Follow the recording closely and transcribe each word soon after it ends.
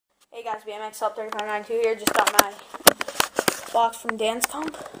Hey guys, BMX Help 3592 here. Just got my box from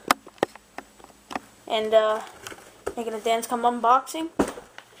Danscomp. And making a Danscomp unboxing.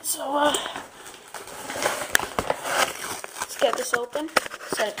 So let's get this open.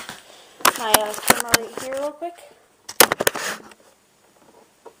 Set my camera right here real quick.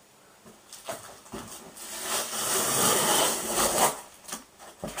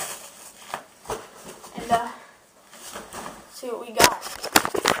 And see what we got.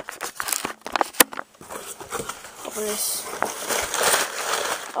 Open this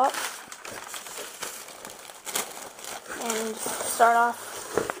up and start off.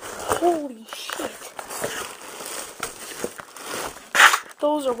 Holy shit,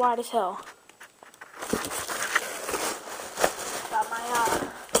 those are wide as hell. Got my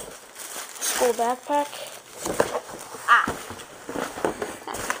school backpack.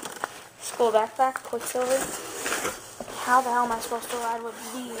 School backpack, Quicksilver. How the hell am I supposed to ride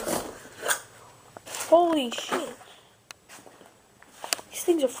with these? Holy shit. These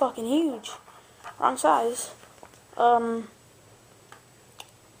things are fucking huge. Wrong size. Wow.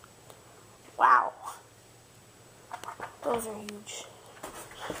 Those are huge.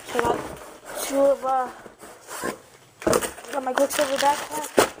 So I got my Quicksilver backpack.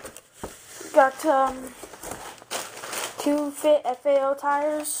 Got, 2 fit FAO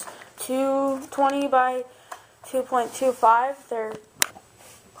tires. 220 by 2.25. They're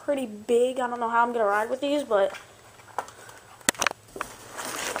pretty big. I don't know how I'm gonna ride with these, but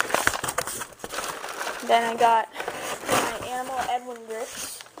then I got my Animal Edwin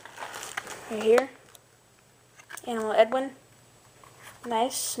grips right here. Animal Edwin,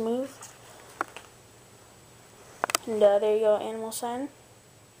 nice, smooth, and there you go, animal sign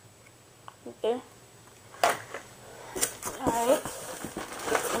right there. All right,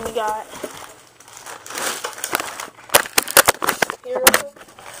 and we got Hero.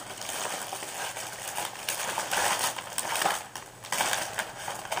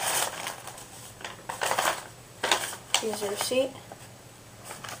 Here's the receipt.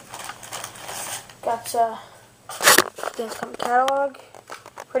 Got Danscomp catalog.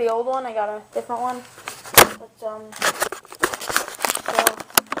 Pretty old one. I got a different one. But so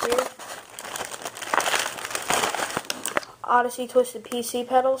here, Oddesy twisted PC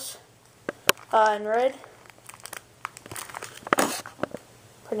pedals in red.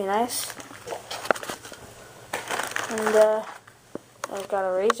 Pretty nice. And I've got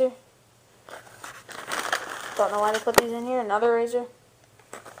a razor. Don't know why they put these in here. Another razor.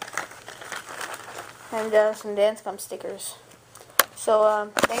 And some Danscomp stickers. So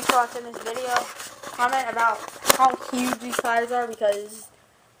thanks for watching this video. Comment about how huge these tires are, because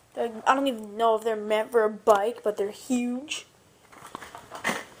I don't even know if they're meant for a bike, but they're huge.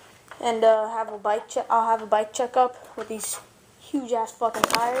 And I'll have a bike checkup with these huge ass fucking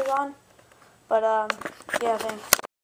tires on. But yeah, thanks.